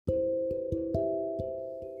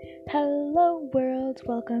Hello world,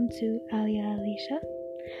 welcome to Alia Alicia.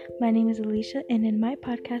 My name is Alicia, and in my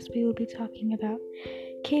podcast we will be talking about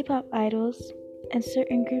K-pop idols and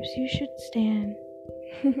certain groups you should stan.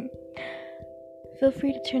 Feel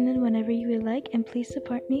free to turn in whenever you would like, and please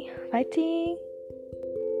support me. Fighting!